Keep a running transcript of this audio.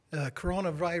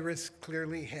Coronavirus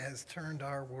clearly has turned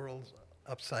our world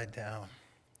upside down.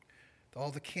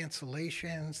 All the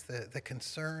cancellations, the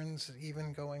concerns,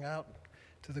 even going out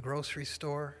to the grocery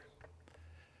store,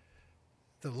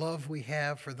 the love we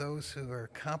have for those who are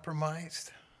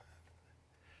compromised,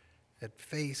 that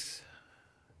face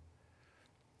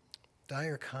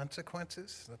dire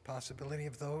consequences, the possibility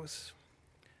of those.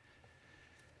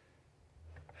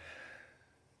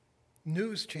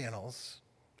 News channels,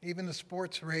 even the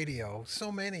sports radio,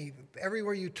 so many,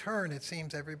 everywhere you turn, it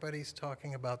seems everybody's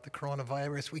talking about the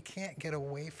coronavirus. We can't get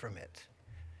away from it.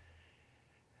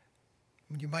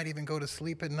 You might even go to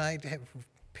sleep at night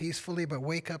peacefully, but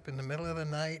wake up in the middle of the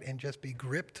night and just be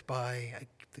gripped by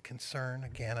the concern,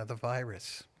 again, of the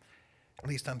virus. At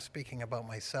least I'm speaking about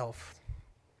myself.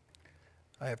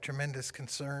 I have tremendous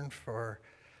concern for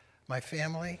my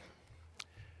family,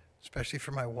 especially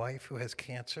for my wife who has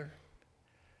cancer.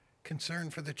 Concern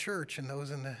for the church and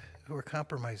those who are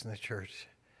compromised in the church.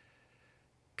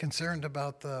 Concerned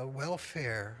about the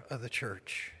welfare of the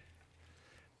church.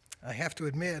 I have to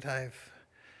admit, I've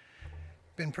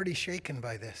been pretty shaken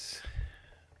by this.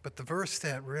 But the verse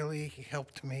that really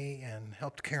helped me and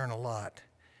helped Karen a lot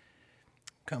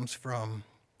comes from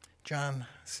John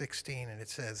 16, and it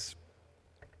says,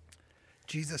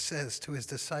 Jesus says to his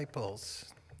disciples,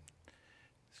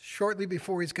 shortly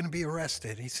before he's going to be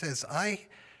arrested, he says, I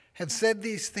have said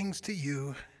these things to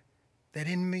you, that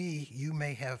in me you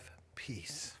may have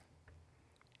peace.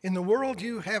 In the world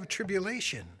you have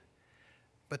tribulation,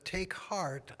 but take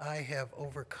heart, I have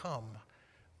overcome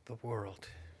the world.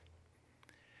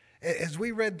 As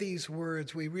we read these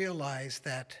words, we realized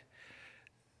that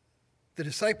the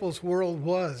disciples' world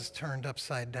was turned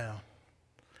upside down.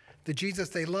 The Jesus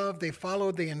they loved, they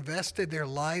followed, they invested their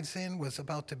lives in was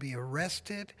about to be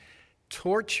arrested,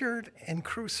 tortured, and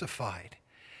crucified.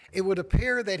 It would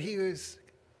appear that he was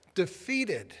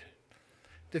defeated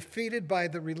by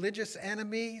the religious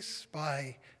enemies,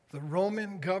 by the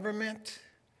Roman government,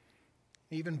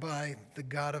 even by the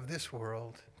god of this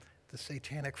world, the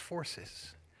satanic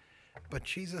forces. But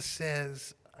Jesus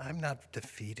says, I'm not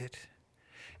defeated.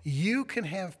 You can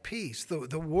have peace.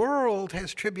 The world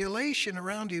has tribulation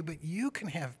around you, but you can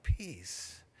have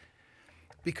peace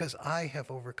because I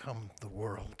have overcome the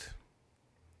world.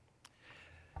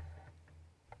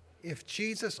 If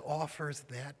Jesus offers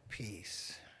that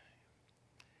peace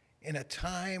in a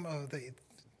time of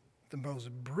the most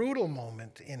brutal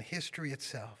moment in history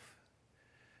itself,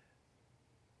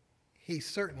 he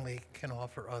certainly can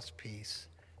offer us peace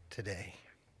today.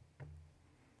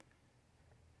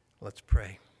 Let's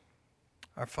pray.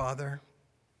 Our Father,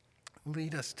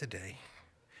 lead us today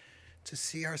to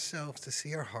see ourselves, to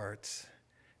see our hearts,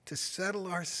 to settle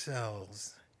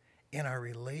ourselves in our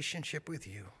relationship with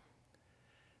you,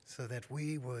 so that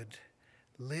we would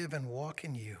live and walk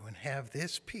in you and have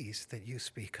this peace that you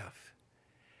speak of,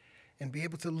 and be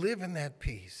able to live in that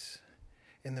peace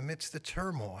in the midst of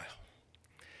turmoil,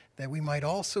 that we might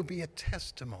also be a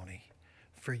testimony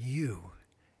for you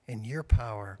and your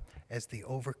power as the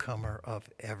overcomer of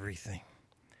everything.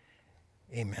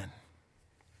 Amen.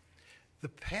 The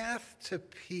path to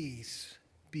peace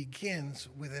begins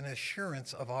with an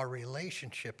assurance of our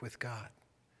relationship with God.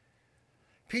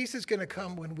 Peace is going to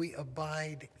come when we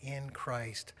abide in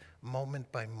Christ moment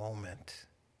by moment.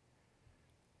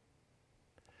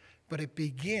 But it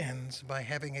begins by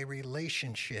having a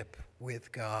relationship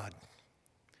with God.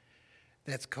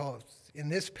 That's called, in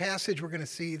this passage we're going to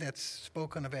see that's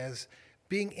spoken of as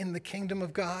being in the kingdom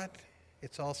of God.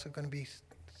 It's also going to be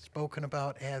spoken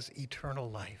about as eternal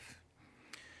life.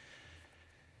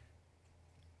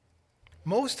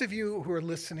 Most of you who are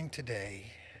listening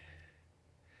today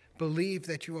believe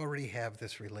that you already have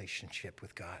this relationship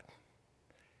with God.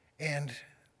 And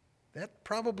that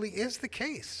probably is the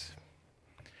case.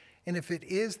 And if it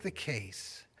is the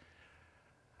case,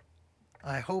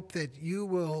 I hope that you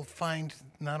will find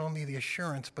not only the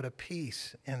assurance, but a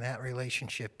peace in that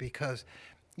relationship, because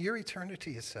your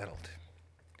eternity is settled.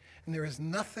 And there is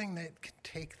nothing that can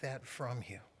take that from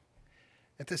you.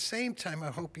 At the same time, I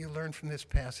hope you learn from this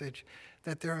passage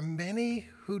that there are many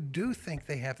who do think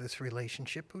they have this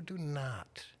relationship who do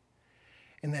not.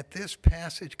 And that this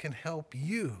passage can help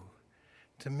you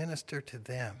to minister to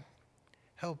them.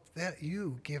 Help that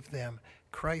you give them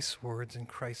Christ's words and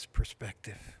Christ's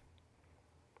perspective.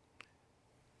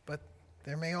 But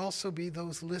there may also be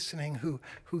those listening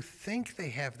who think they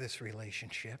have this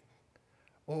relationship,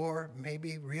 or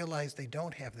maybe realize they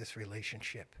don't have this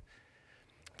relationship.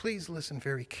 Please listen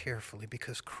very carefully,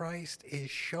 because Christ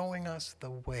is showing us the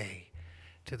way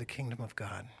to the kingdom of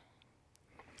God.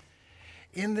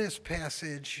 in this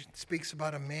passage it speaks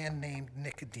about a man named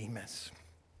Nicodemus.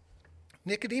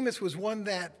 Nicodemus was one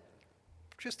that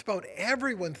just about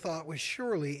everyone thought was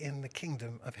surely in the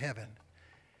kingdom of heaven.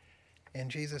 And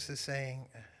Jesus is saying,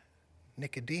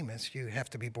 Nicodemus, you have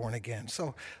to be born again.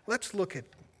 So let's look at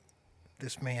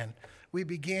this man. We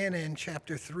began in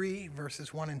chapter 3,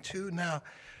 verses 1 and 2. Now,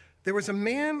 there was a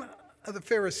man of the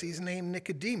Pharisees named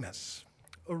Nicodemus,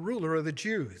 a ruler of the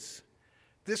Jews.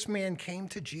 This man came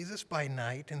to Jesus by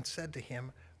night and said to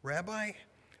him, Rabbi,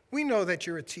 we know that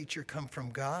you're a teacher come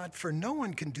from God, for no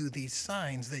one can do these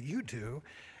signs that you do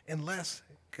unless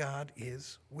God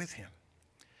is with him.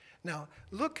 Now,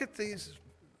 look at these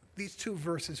two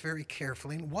verses very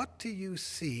carefully. What do you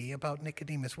see about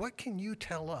Nicodemus? What can you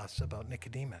tell us about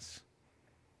Nicodemus?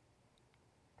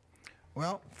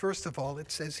 Well, first of all,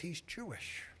 it says he's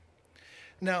Jewish.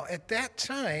 Now, at that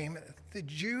time, the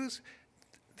Jews,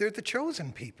 they're the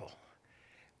chosen people.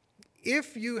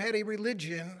 If you had a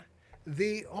religion,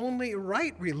 the only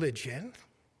right religion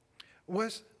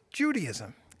was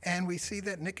Judaism. And we see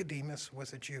that Nicodemus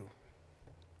was a Jew.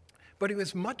 But he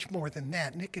was much more than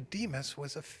that. Nicodemus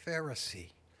was a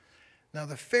Pharisee. Now,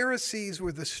 the Pharisees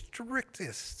were the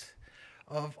strictest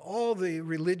of all the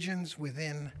religions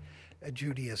within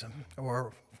Judaism,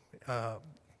 or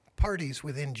parties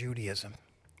within Judaism.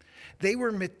 They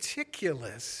were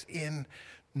meticulous in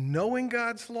knowing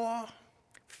God's law,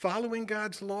 following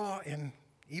God's law, and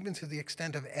even to the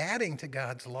extent of adding to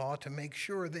God's law to make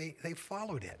sure they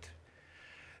followed it.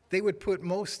 They would put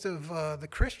most of the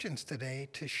Christians today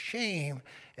to shame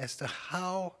as to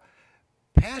how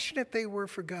passionate they were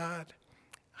for God,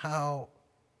 how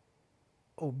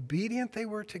obedient they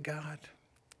were to God,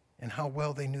 and how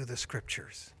well they knew the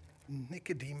scriptures.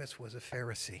 Nicodemus was a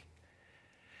Pharisee.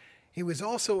 He was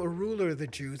also a ruler of the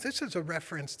Jews. This is a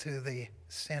reference to the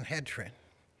Sanhedrin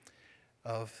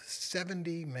of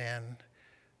 70 men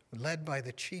led by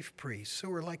the chief priests, who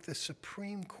were like the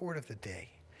supreme court of the day.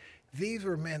 These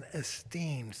were men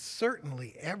esteemed.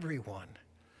 Certainly everyone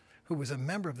who was a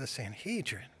member of the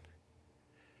Sanhedrin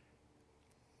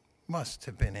must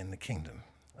have been in the kingdom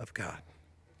of God.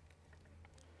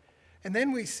 And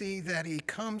then we see that he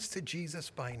comes to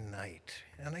Jesus by night.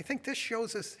 And I think this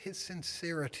shows us his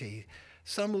sincerity.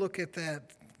 Some look at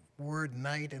that word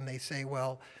night and they say,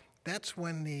 well, that's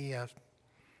when the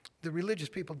religious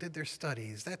people did their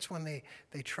studies. That's when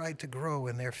they tried to grow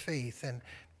in their faith. And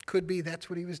could be that's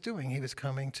what he was doing. He was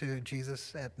coming to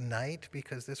Jesus at night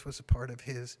because this was a part of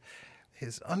his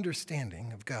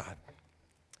understanding of God.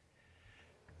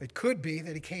 It could be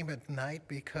that he came at night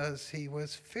because he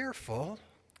was fearful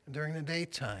during the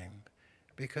daytime,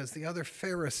 because the other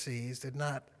Pharisees did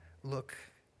not look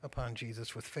upon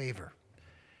Jesus with favor.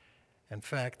 In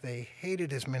fact, they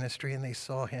hated his ministry and they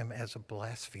saw him as a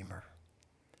blasphemer.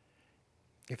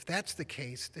 If that's the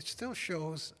case, it still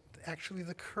shows actually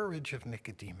the courage of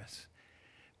Nicodemus,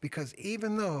 because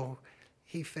even though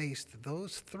he faced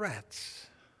those threats,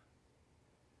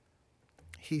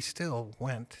 he still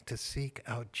went to seek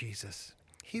out Jesus.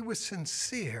 He was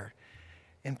sincere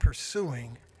in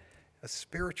pursuing a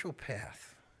spiritual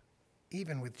path,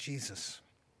 even with Jesus.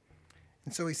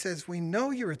 And so he says, we know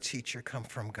you're a teacher come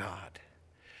from God.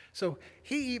 So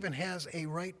he even has a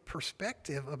right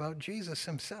perspective about Jesus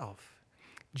himself.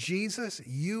 Jesus,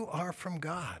 you are from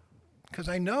God, because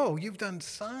I know you've done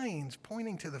signs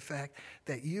pointing to the fact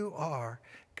that you are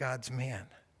God's man.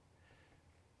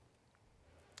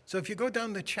 So if you go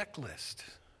down the checklist,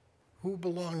 who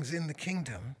belongs in the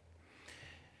kingdom,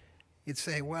 you'd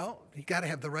say, well, you got to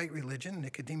have the right religion.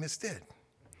 Nicodemus did.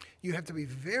 You have to be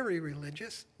very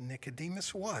religious.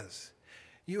 Nicodemus was.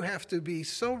 You have to be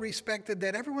so respected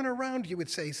that everyone around you would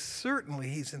say, certainly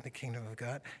he's in the kingdom of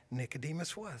God.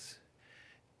 Nicodemus was.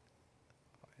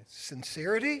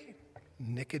 Sincerity,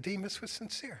 Nicodemus was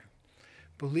sincere.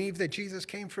 Believe that Jesus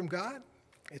came from God,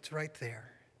 it's right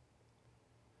there.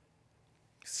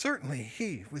 Certainly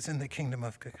he was in the kingdom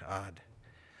of God.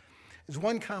 As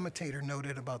one commentator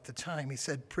noted about the time, he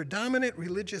said, predominant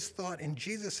religious thought in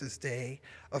Jesus' day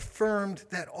affirmed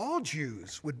that all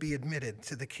Jews would be admitted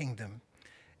to the kingdom,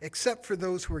 except for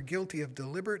those who were guilty of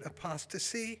deliberate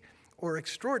apostasy or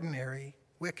extraordinary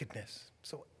wickedness.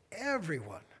 So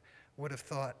everyone would have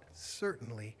thought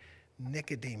certainly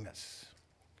Nicodemus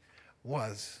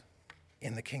was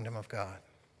in the kingdom of God,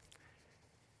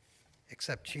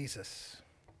 except Jesus.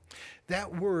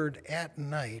 That word at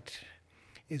night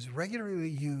is regularly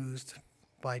used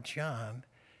by John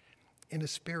in a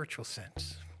spiritual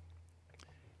sense,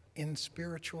 in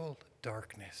spiritual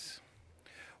darkness.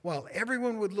 While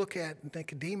everyone would look at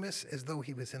Nicodemus as though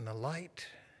he was in the light,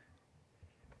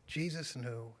 Jesus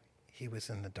knew he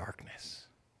was in the darkness.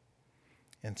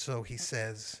 And so he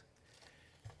says,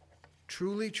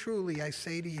 truly, truly, I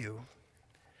say to you,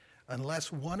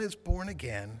 unless one is born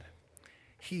again,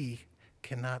 he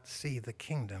cannot see the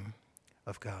kingdom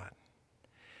of God.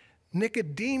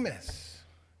 Nicodemus,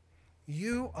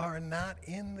 you are not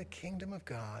in the kingdom of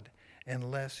God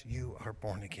unless you are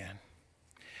born again.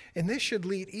 And this should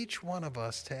lead each one of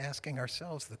us to asking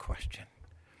ourselves the question,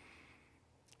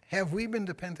 have we been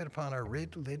dependent upon our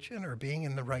religion or being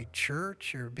in the right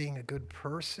church or being a good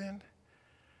person,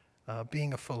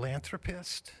 being a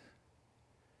philanthropist?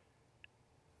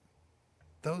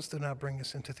 Those do not bring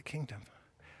us into the kingdom.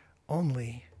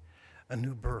 Only a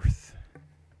new birth.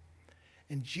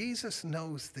 And Jesus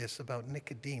knows this about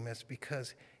Nicodemus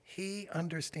because he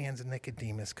understands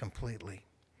Nicodemus completely.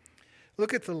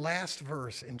 Look at the last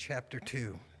verse in chapter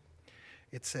 2.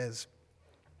 It says,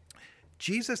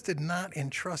 Jesus did not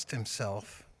entrust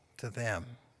himself to them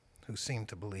who seemed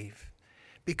to believe,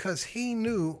 because he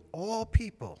knew all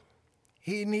people.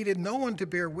 He needed no one to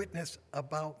bear witness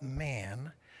about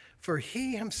man, for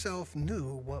he himself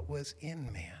knew what was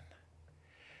in man.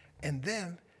 And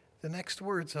then the next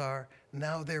words are,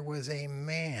 now there was a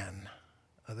man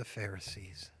of the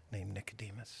Pharisees named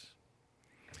Nicodemus.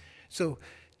 So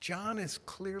John is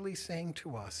clearly saying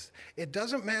to us, it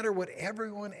doesn't matter what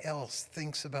everyone else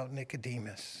thinks about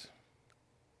Nicodemus.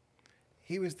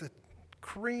 He was the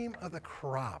cream of the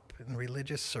crop in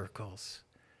religious circles.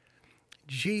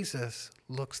 Jesus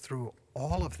looks through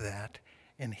all of that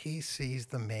and he sees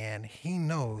the man. He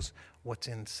knows what's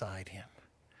inside him.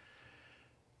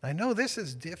 I know this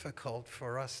is difficult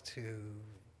for us to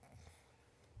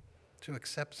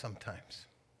accept sometimes.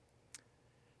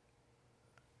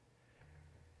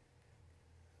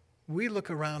 We look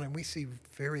around and we see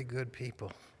very good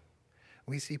people.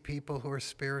 We see people who are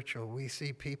spiritual. We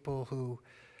see people who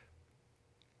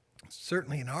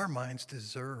certainly in our minds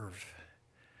deserve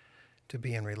to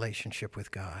be in relationship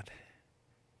with God.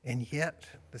 And yet,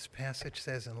 this passage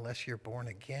says, unless you're born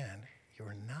again,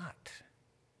 you're not.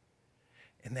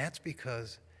 And that's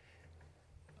because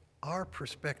our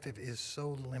perspective is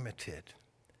so limited.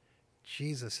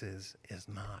 Jesus's is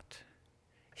not.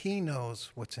 He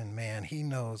knows what's in man. He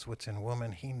knows what's in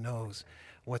woman. He knows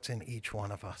what's in each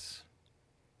one of us.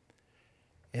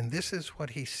 And this is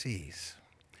what he sees.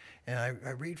 And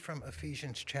I read from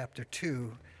Ephesians chapter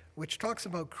 2, which talks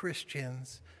about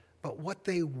Christians, but what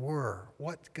they were,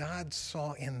 what God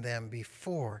saw in them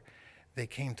before they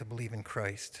came to believe in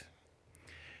Christ.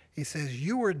 He says,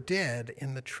 you were dead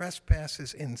in the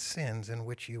trespasses and sins in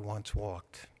which you once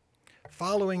walked,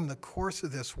 following the course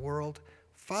of this world,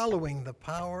 following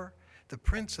the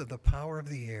prince of the power of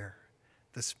the air,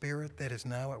 the spirit that is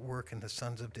now at work in the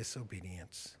sons of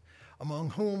disobedience,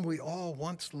 among whom we all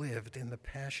once lived in the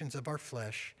passions of our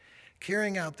flesh,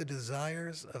 carrying out the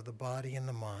desires of the body and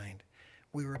the mind.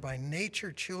 We were by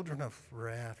nature children of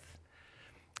wrath,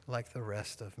 like the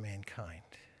rest of mankind.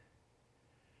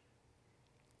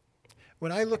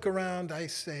 When I look around, I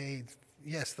say,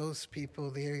 yes, those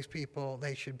people, these people,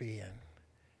 they should be in.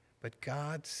 But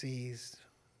God sees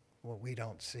what we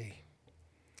don't see.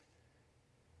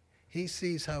 He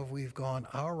sees how we've gone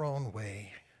our own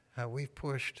way, how we've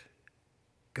pushed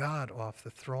God off the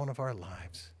throne of our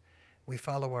lives. We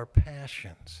follow our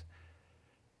passions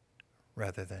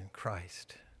rather than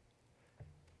Christ.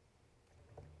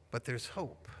 But there's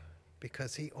hope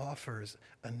because he offers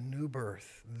a new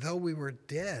birth. Though we were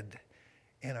dead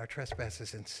in our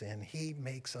trespasses and sin, he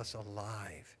makes us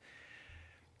alive.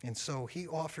 And so he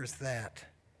offers that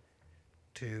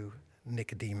to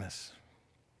Nicodemus.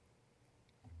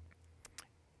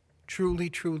 Truly,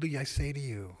 truly, I say to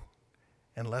you,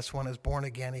 unless one is born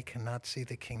again, he cannot see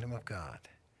the kingdom of God.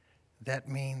 That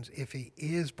means if he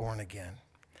is born again,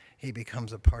 he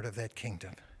becomes a part of that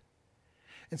kingdom.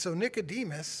 And so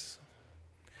Nicodemus,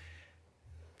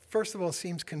 first of all,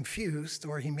 seems confused,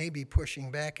 or he may be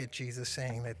pushing back at Jesus,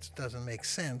 saying that doesn't make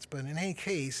sense. But in any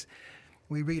case,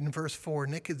 we read in verse 4,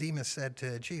 Nicodemus said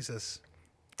to Jesus,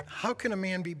 how can a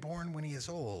man be born when he is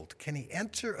old? Can he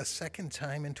enter a second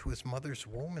time into his mother's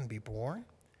womb and be born?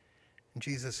 And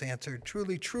Jesus answered,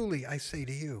 truly, truly, I say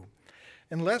to you,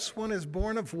 unless one is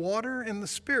born of water and the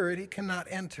Spirit, he cannot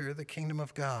enter the kingdom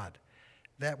of God.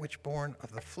 That which born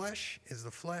of the flesh is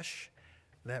the flesh.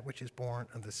 That which is born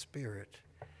of the Spirit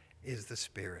is the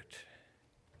Spirit.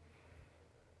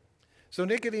 So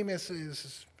Nicodemus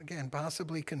is, again,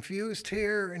 possibly confused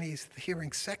here, and he's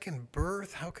hearing second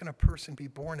birth. How can a person be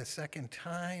born a second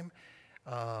time?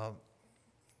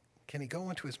 Can he go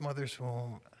into his mother's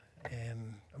womb?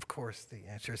 And, of course, the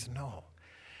answer is no.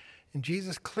 And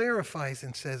Jesus clarifies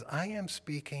and says, I am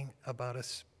speaking about a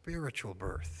spiritual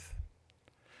birth.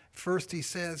 First, he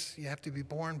says you have to be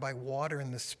born by water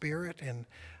and the Spirit. And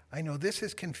I know this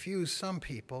has confused some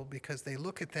people because they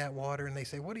look at that water and they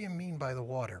say, what do you mean by the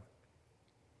water?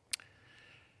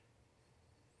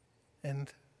 And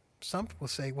some will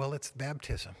say, well, it's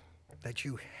baptism, that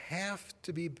you have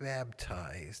to be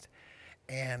baptized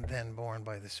and then born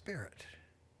by the Spirit.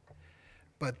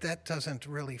 But that doesn't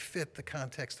really fit the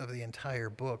context of the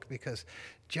entire book because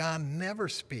John never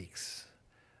speaks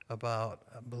about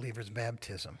a believer's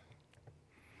baptism,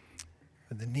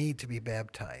 the need to be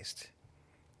baptized.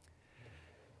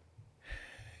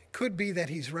 Could be that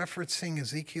he's referencing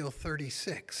Ezekiel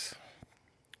 36,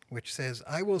 which says,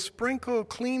 I will sprinkle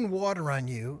clean water on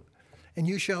you, and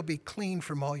you shall be clean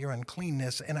from all your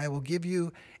uncleanness, and I will give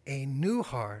you a new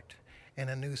heart and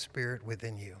a new spirit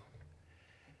within you.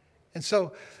 And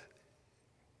so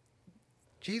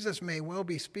Jesus may well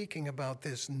be speaking about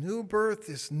this new birth,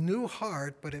 this new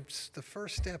heart, but it's the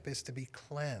first step is to be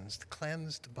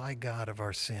cleansed by God of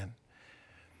our sin.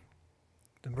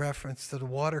 The reference to the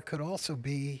water could also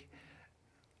be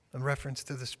a reference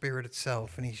to the Spirit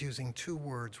itself, and he's using two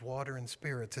words, water and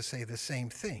Spirit, to say the same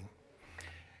thing.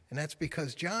 And that's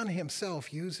because John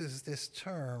himself uses this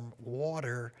term,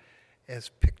 water, as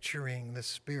picturing the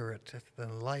Spirit, the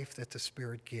life that the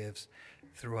Spirit gives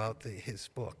throughout his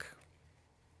book.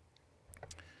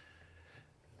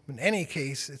 In any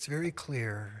case, it's very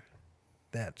clear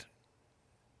that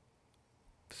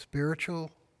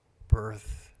spiritual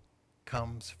birth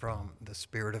comes from the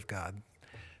Spirit of God.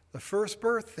 The first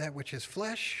birth, that which is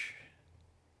flesh.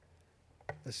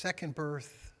 The second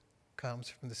birth comes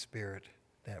from the Spirit,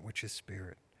 that which is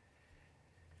spirit.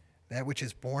 That which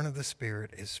is born of the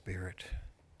Spirit is spirit.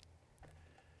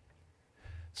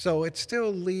 So it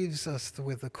still leaves us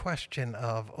with the question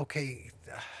of, okay,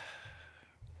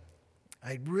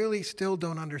 I really still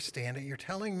don't understand it. You're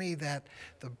telling me that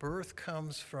the birth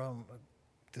comes from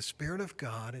the Spirit of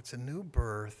God. It's a new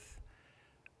birth.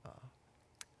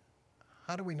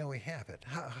 How do we know we have it?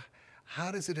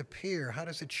 How does it appear? How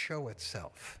does it show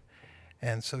itself?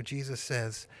 And so Jesus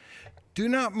says, do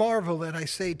not marvel that I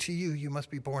say to you, you must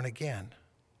be born again.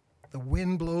 The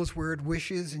wind blows where it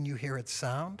wishes and you hear its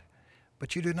sound,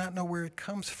 but you do not know where it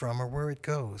comes from or where it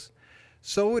goes.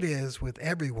 So it is with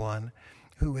everyone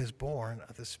who is born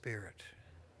of the Spirit.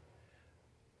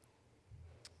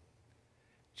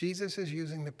 Jesus is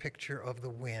using the picture of the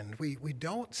wind. We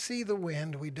don't see the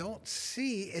wind. We don't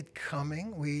see it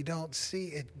coming. We don't see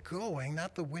it going,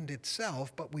 not the wind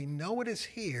itself, but we know it is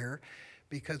here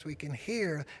because we can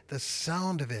hear the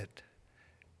sound of it.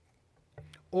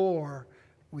 Or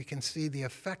we can see the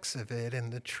effects of it in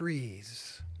the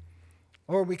trees.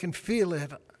 Or we can feel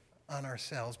it on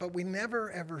ourselves, but we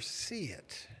never ever see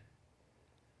it.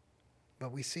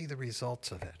 But we see the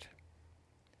results of it.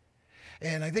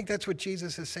 And I think that's what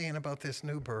Jesus is saying about this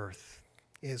new birth,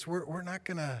 is we're not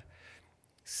going to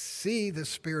see the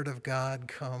Spirit of God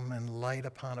come and light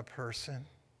upon a person.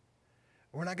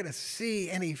 We're not going to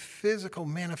see any physical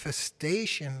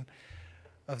manifestation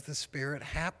of the Spirit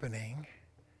happening,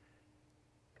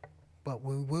 but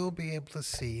we will be able to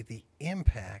see the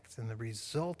impact and the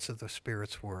results of the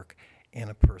Spirit's work in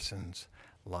a person's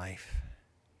life.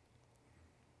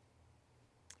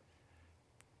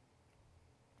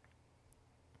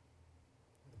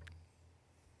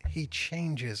 He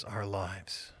changes our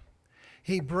lives.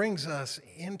 He brings us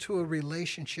into a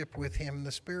relationship with him.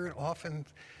 The Spirit often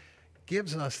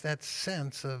gives us that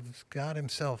sense of God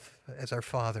himself as our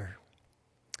Father.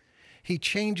 He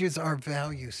changes our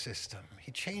value system.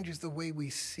 He changes the way we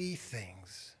see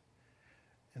things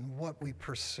and what we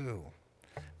pursue.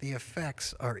 The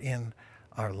effects are in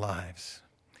our lives.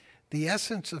 The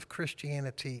essence of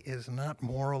Christianity is not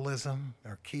moralism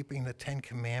or keeping the Ten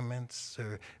Commandments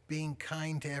or being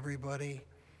kind to everybody,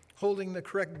 holding the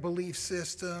correct belief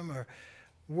system or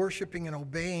worshiping and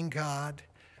obeying God.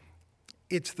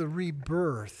 It's the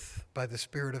rebirth by the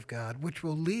Spirit of God which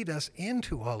will lead us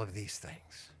into all of these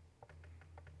things.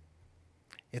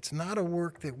 It's not a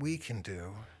work that we can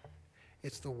do.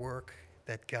 It's the work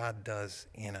that God does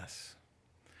in us.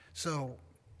 So,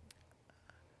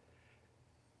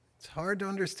 it's hard to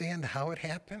understand how it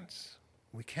happens.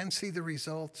 We can see the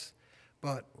results,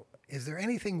 but is there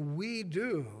anything we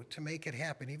do to make it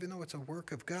happen, even though it's a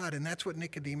work of God? And that's what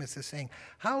Nicodemus is saying.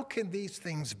 How can these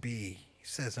things be, he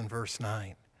says in verse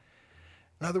 9.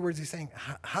 In other words, he's saying,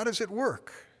 how does it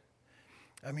work?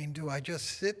 I mean, do I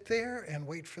just sit there and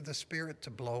wait for the Spirit to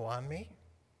blow on me?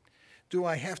 Do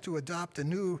I have to adopt a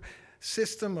new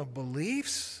system of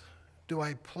beliefs? Do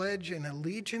I pledge an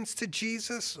allegiance to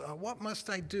Jesus? What must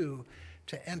I do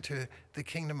to enter the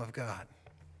kingdom of God?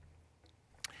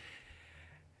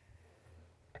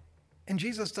 And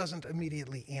Jesus doesn't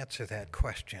immediately answer that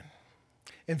question.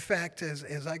 In fact,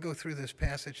 as I go through this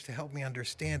passage to help me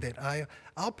understand it,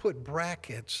 I'll put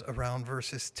brackets around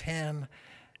verses 10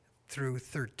 through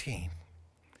 13,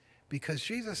 because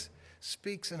Jesus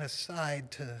speaks an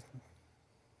aside to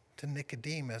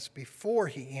Nicodemus before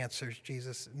he answers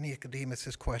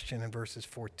Nicodemus' question in verses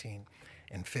 14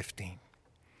 and 15.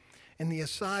 And the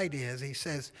aside is, he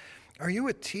says, "Are you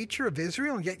a teacher of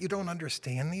Israel, yet you don't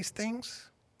understand these things?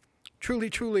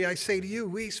 Truly, truly, I say to you,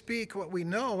 we speak what we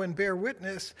know and bear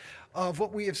witness of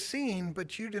what we have seen,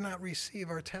 but you do not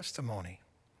receive our testimony.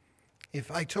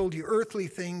 If I told you earthly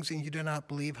things and you do not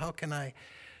believe, how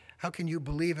can you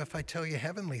believe if I tell you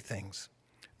heavenly things?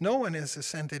 No one has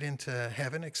ascended into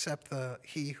heaven except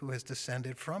he who has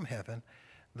descended from heaven,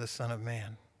 the Son of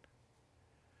Man."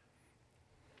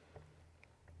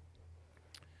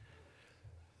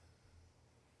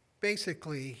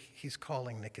 Basically, he's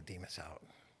calling Nicodemus out.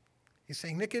 He's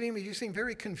saying, "Nicodemus, you seem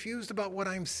very confused about what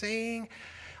I'm saying.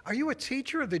 Are you a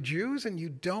teacher of the Jews and you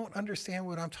don't understand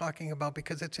what I'm talking about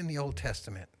because it's in the Old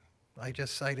Testament? I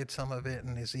just cited some of it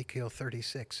in Ezekiel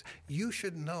 36. You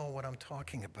should know what I'm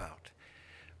talking about.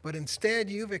 But instead,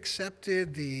 you've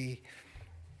accepted the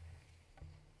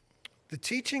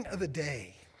teaching of the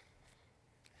day.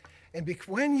 And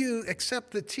when you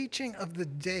accept the teaching of the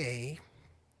day,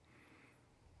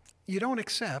 you don't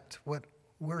accept what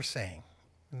we're saying."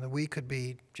 And the we could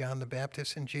be John the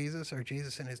Baptist and Jesus, or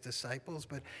Jesus and his disciples.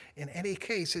 But in any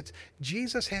case, it's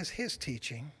Jesus has his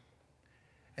teaching,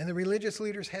 and the religious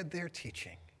leaders had their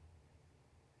teaching.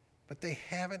 But they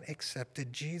haven't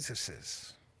accepted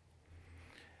Jesus's.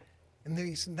 And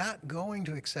he's not going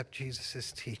to accept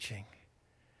Jesus's teaching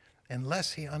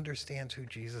unless he understands who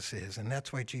Jesus is. And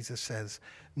that's why Jesus says,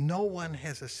 "No one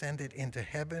has ascended into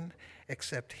heaven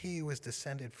except he who is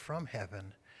descended from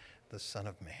heaven, the Son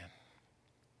of Man."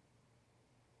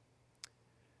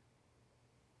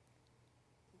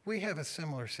 We have a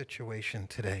similar situation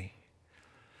today.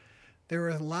 There are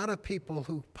a lot of people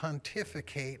who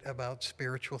pontificate about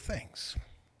spiritual things.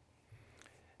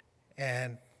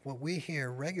 And what we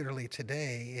hear regularly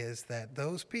today is that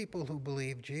those people who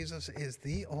believe Jesus is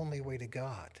the only way to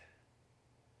God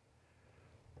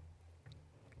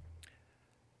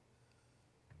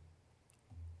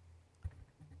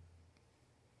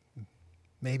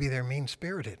maybe they're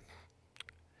mean-spirited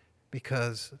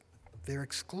because they're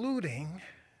excluding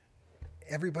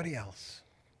everybody else.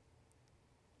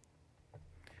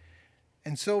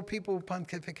 And so people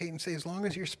pontificate and say, as long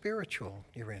as you're spiritual,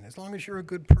 you're in. As long as you're a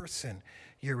good person,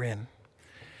 you're in.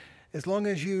 As long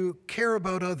as you care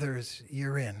about others,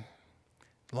 you're in.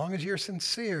 As long as you're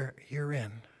sincere, you're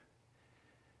in.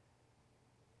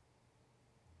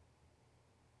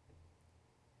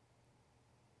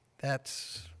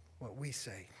 That's what we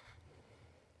say.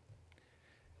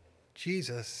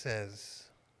 Jesus says,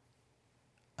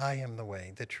 "I am the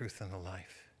way, the truth, and the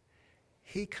life."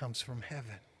 He comes from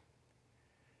heaven.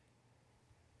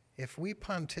 If we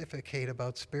pontificate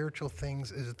about spiritual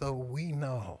things as though we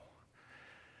know,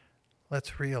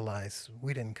 let's realize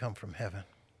we didn't come from heaven.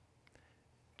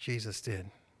 Jesus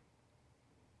did.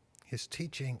 His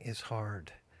teaching is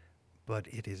hard, but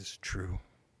it is true.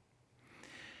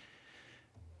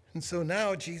 And so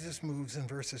now Jesus moves in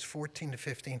verses 14 to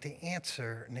 15 to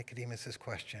answer Nicodemus'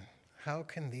 question. How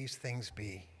can these things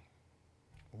be?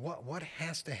 What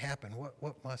has to happen?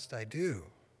 What must I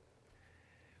do?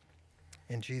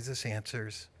 And Jesus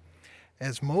answers,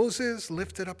 "As Moses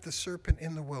lifted up the serpent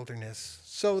in the wilderness,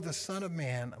 so the Son of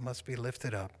Man must be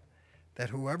lifted up, that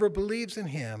whoever believes in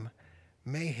him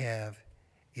may have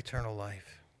eternal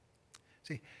life."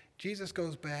 See, Jesus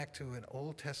goes back to an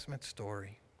Old Testament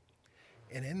story.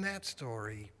 And in that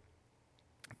story,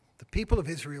 the people of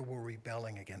Israel were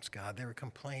rebelling against God. They were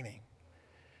complaining.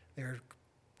 They were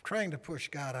trying to push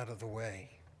God out of the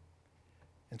way.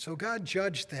 And so God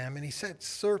judged them, and he sent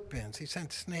serpents, he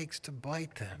sent snakes to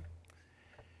bite them.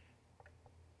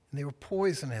 And they were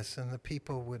poisonous, and the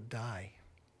people would die.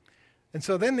 And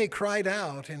so then they cried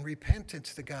out in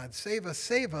repentance to God, "Save us,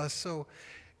 save us." So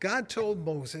God told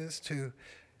Moses to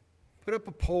put up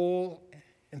a pole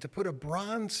and to put a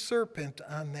bronze serpent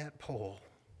on that pole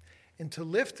and to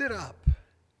lift it up.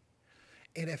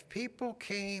 And if people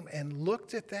came and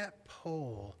looked at that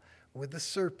pole with the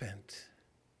serpent,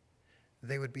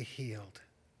 they would be healed.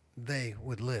 They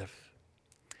would live.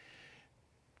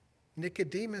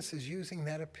 Nicodemus is using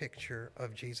that a picture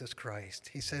of Jesus Christ.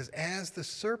 He says, as the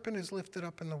serpent is lifted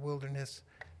up in the wilderness,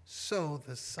 so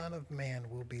the Son of Man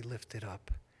will be lifted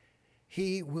up.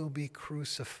 He will be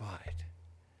crucified,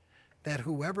 that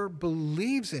whoever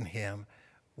believes in him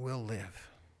will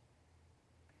live.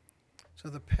 So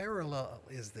the parallel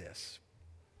is this.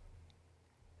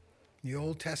 The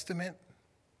Old Testament,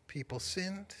 people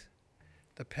sinned.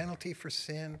 The penalty for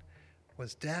sin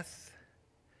was death.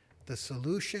 The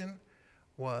solution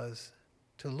was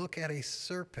to look at a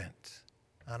serpent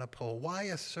on a pole. Why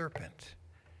a serpent?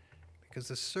 Because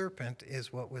the serpent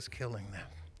is what was killing them.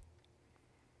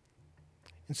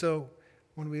 And so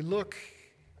when we look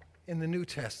in the New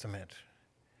Testament,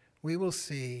 we will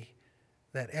see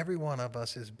that every one of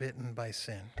us is bitten by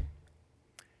sin.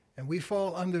 And we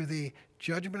fall under the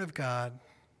judgment of God,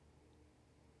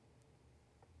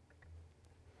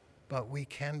 but we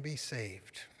can be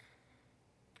saved.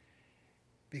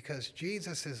 Because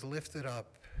Jesus is lifted up,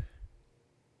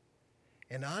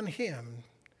 and on him,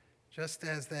 just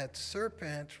as that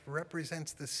serpent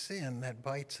represents the sin that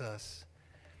bites us,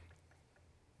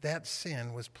 that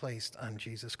sin was placed on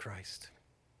Jesus Christ.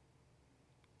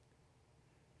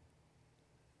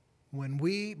 When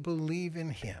we believe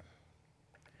in him,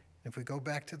 if we go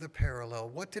back to the parallel,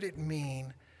 what did it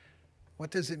mean?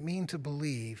 What does it mean to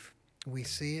believe? We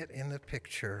see it in the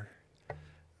picture.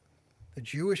 The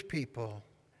Jewish people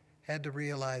had to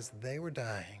realize they were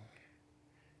dying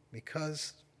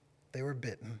because they were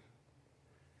bitten.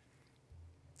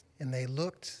 And they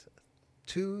looked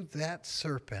to that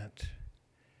serpent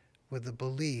with the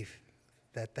belief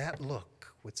that that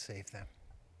look would save them.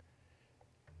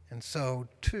 And so,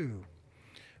 too,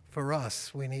 for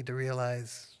us, we need to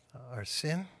realize our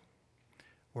sin.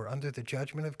 We're under the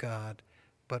judgment of God,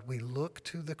 but we look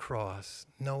to the cross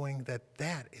knowing that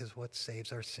that is what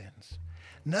saves our sins.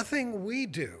 Nothing we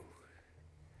do,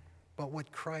 but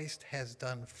what Christ has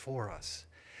done for us.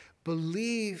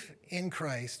 Believe in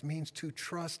Christ means to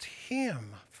trust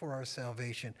him for our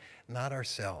salvation, not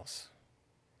ourselves.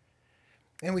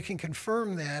 And we can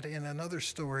confirm that in another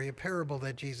story, a parable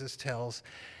that Jesus tells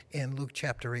in Luke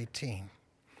chapter 18.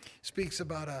 It speaks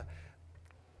about a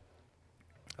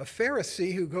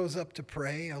Pharisee who goes up to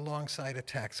pray alongside a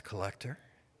tax collector.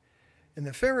 And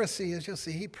the Pharisee, as you'll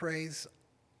see, he prays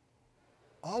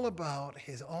all about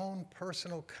his own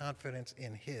personal confidence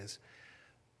in his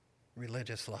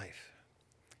religious life.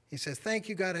 He says, "Thank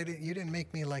you, God, you didn't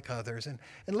make me like others. And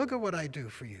look at what I do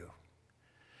for you.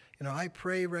 You know, I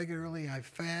pray regularly, I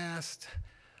fast,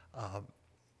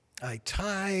 I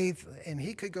tithe." And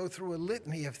he could go through a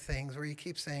litany of things where he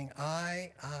keeps saying,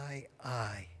 I.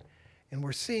 And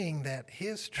we're seeing that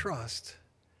his trust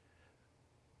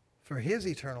for his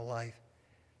eternal life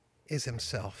is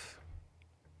himself.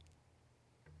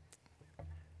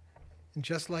 And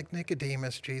just like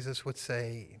Nicodemus, Jesus would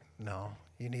say, no,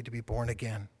 you need to be born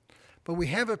again. But we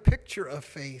have a picture of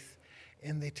faith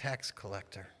in the tax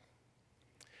collector.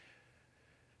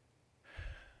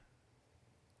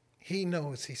 He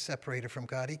knows he's separated from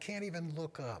God. He can't even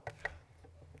look up,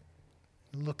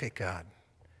 look at God.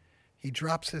 He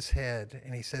drops his head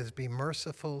and he says, "Be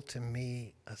merciful to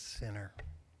me, a sinner."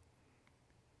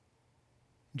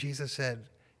 Jesus said,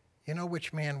 "You know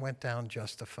which man went down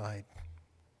justified?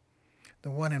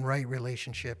 The one in right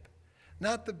relationship,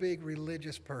 not the big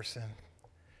religious person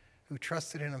who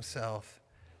trusted in himself,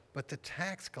 but the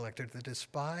tax collector, the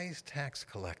despised tax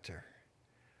collector,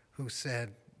 who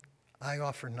said, I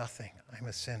offer nothing, I'm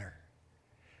a sinner,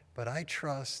 but I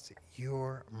trust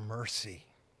your mercy."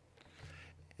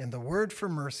 And the word for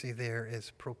mercy there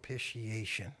is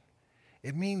propitiation.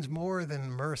 It means more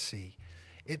than mercy.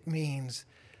 It means,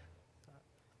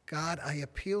 God, I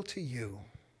appeal to you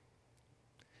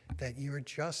that your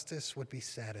justice would be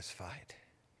satisfied,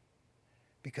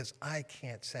 because I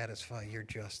can't satisfy your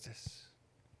justice.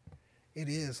 It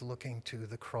is looking to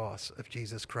the cross of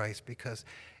Jesus Christ, because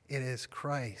it is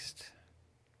Christ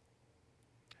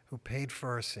who paid for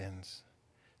our sins,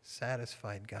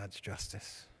 satisfied God's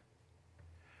justice.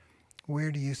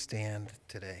 Where do you stand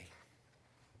today?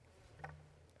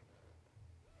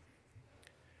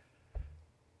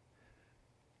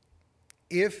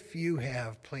 If you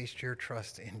have placed your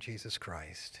trust in Jesus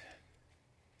Christ,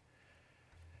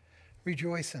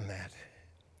 rejoice in that.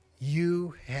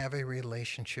 You have a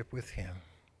relationship with him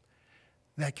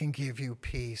that can give you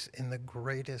peace in the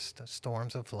greatest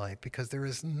storms of life, because there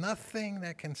is nothing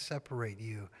that can separate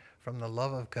you from the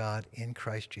love of God in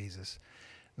Christ Jesus.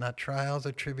 Not trials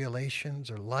or tribulations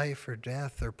or life or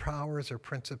death or powers or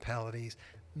principalities,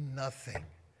 nothing.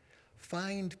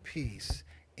 Find peace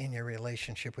in your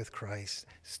relationship with Christ.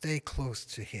 Stay close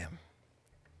to him.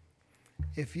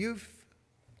 If you've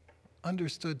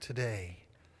understood today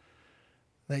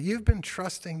that you've been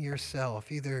trusting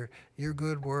yourself, either your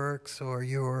good works or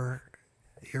your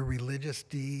religious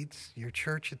deeds, your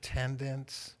church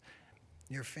attendance,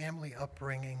 your family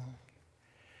upbringing,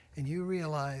 and you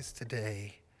realize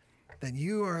today that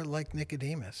you are like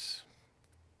Nicodemus.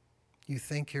 You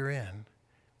think you're in.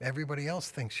 Everybody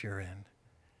else thinks you're in.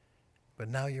 But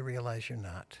now you realize you're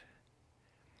not.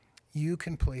 You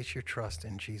can place your trust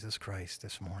in Jesus Christ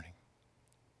this morning.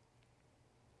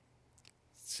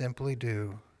 Simply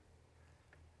do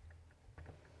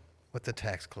what the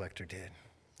tax collector did.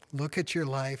 Look at your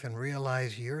life and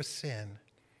realize your sin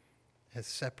has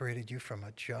separated you from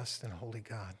a just and holy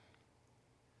God.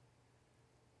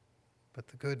 But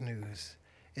the good news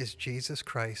is Jesus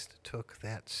Christ took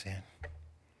that sin.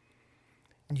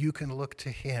 You can look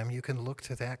to him, you can look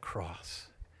to that cross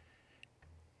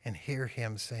and hear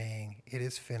him saying, "It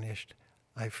is finished,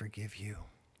 I forgive you."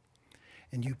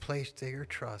 And you placed your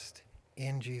trust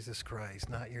in Jesus Christ,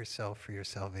 not yourself for your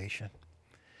salvation.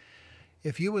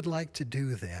 If you would like to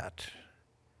do that,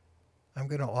 I'm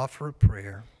going to offer a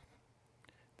prayer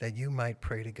that you might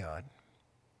pray to God.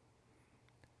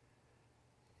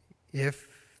 If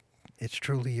it's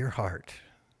truly your heart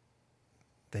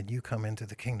that you come into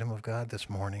the kingdom of God this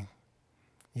morning,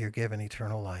 you're given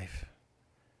eternal life.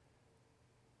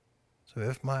 So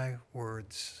if my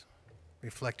words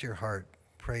reflect your heart,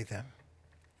 pray them.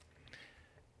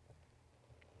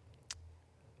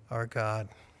 Our God,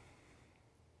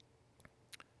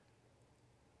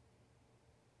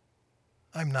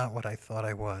 I'm not what I thought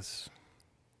I was.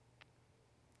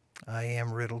 I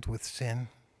am riddled with sin.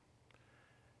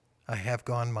 I have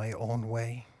gone my own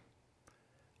way.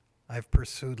 I've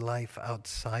pursued life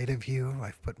outside of you.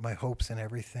 I've put my hopes in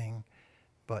everything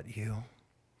but you.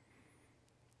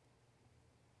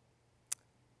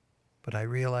 But I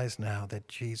realize now that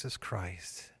Jesus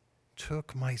Christ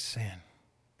took my sin,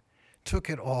 took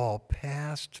it all,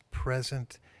 past,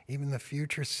 present, even the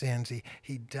future sins.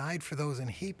 He died for those,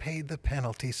 and he paid the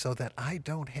penalty so that I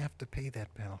don't have to pay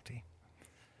that penalty.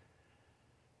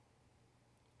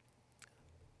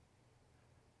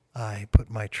 I put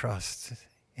my trust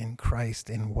in Christ,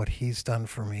 in what he's done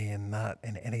for me, and not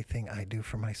in anything I do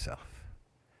for myself.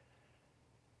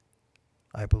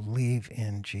 I believe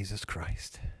in Jesus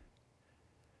Christ.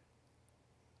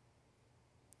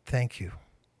 Thank you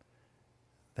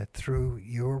that through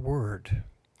your word,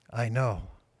 I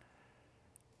know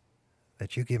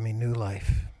that you give me new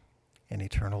life and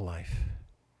eternal life.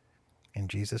 In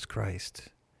Jesus Christ,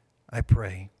 I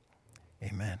pray,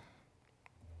 amen.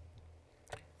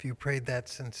 If you prayed that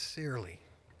sincerely,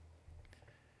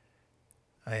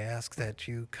 I ask that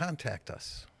you contact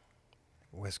us.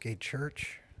 Westgate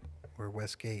Church, we're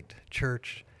Westgate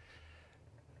Church,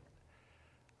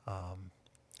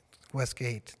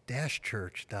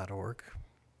 westgate-church.org.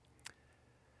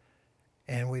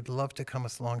 And we'd love to come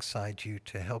alongside you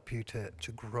to help you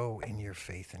to grow in your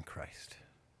faith in Christ.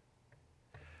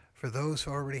 For those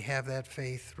who already have that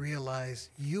faith, realize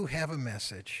you have a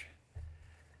message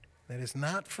that is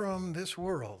not from this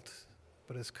world,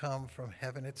 but has come from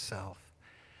heaven itself.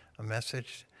 A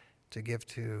message to give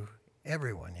to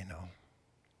everyone you know.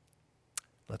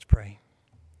 Let's pray.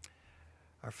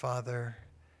 Our Father,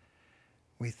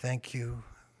 we thank you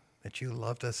that you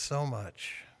loved us so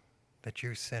much that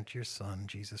you sent your Son,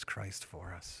 Jesus Christ,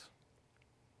 for us.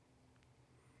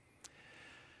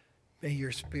 May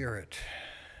your Spirit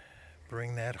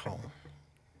bring that home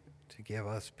to give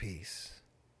us peace,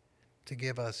 to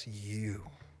give us you,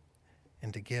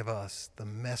 and to give us the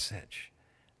message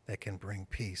that can bring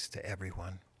peace to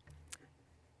everyone.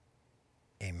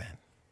 Amen.